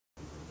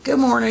Good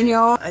morning,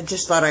 y'all. I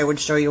just thought I would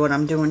show you what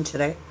I'm doing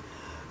today.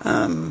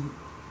 I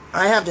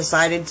have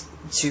decided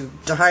to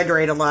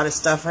dehydrate a lot of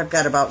stuff. I've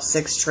got about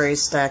 6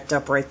 trays stacked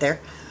up right there.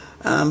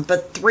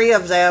 But 3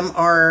 of them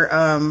are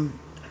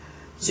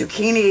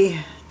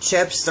zucchini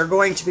chips. They're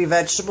going to be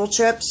vegetable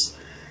chips,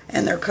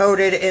 and they're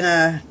coated in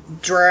a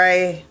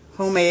dry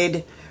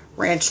homemade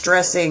ranch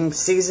dressing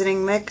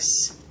seasoning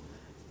mix.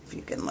 If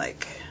you can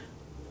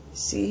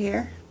see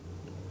here.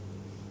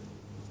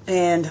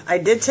 And I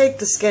did take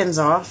the skins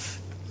off.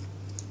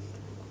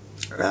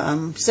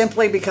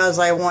 Simply because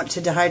I want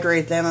to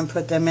dehydrate them and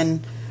put them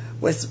in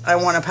with, I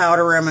want to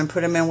powder them and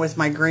put them in with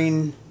my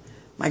green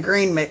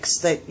mix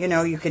that,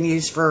 you can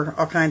use for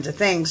all kinds of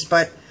things.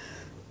 But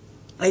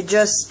I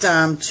just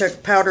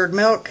took powdered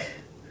milk,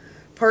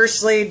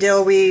 parsley,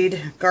 dill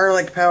weed,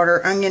 garlic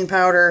powder,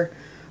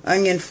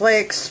 onion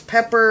flakes,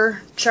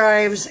 pepper,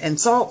 chives, and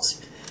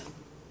salt.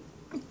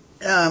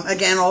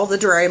 Again, all the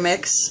dry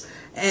mix,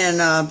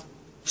 and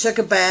took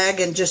a bag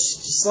and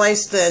just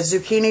sliced the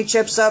zucchini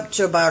chips up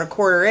to about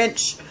 1/4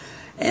 inch,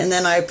 and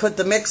then I put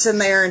the mix in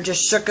there and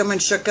just shook them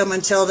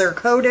until they're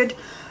coated.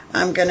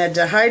 I'm going to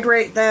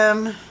dehydrate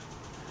them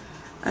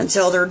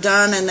until they're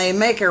done, and they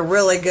make a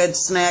really good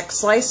snack.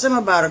 Slice them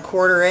about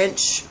 1/4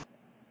 inch.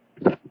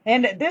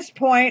 And at this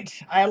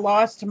point, I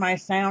lost my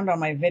sound on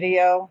my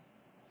video.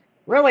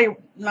 Really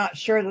not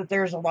sure that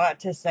there's a lot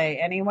to say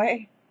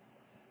anyway.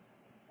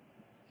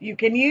 You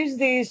can use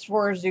these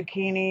for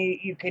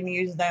zucchini. You can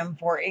use them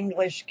for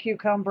English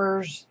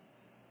cucumbers.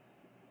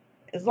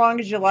 As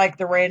long as you like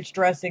the ranch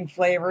dressing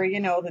flavor,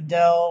 the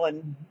dill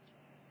and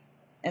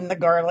the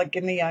garlic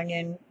and the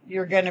onion,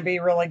 you're going to be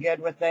really good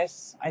with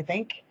this, I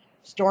think.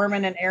 Store them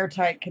in an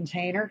airtight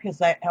container because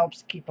that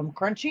helps keep them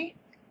crunchy.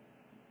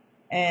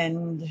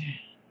 And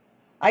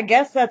I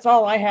guess that's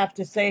all I have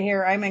to say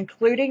here. I'm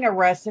including a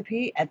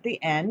recipe at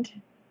the end.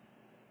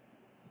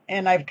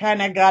 And I've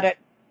kind of got it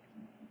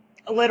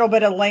a little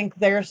bit of link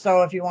there,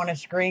 so if you want to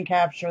screen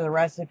capture the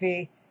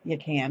recipe, you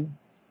can.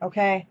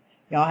 Okay?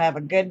 Y'all have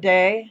a good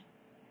day,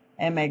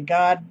 and may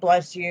God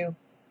bless you.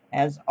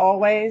 As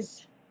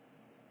always,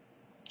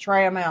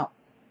 try them out.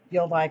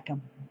 You'll like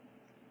them.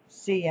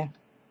 See ya.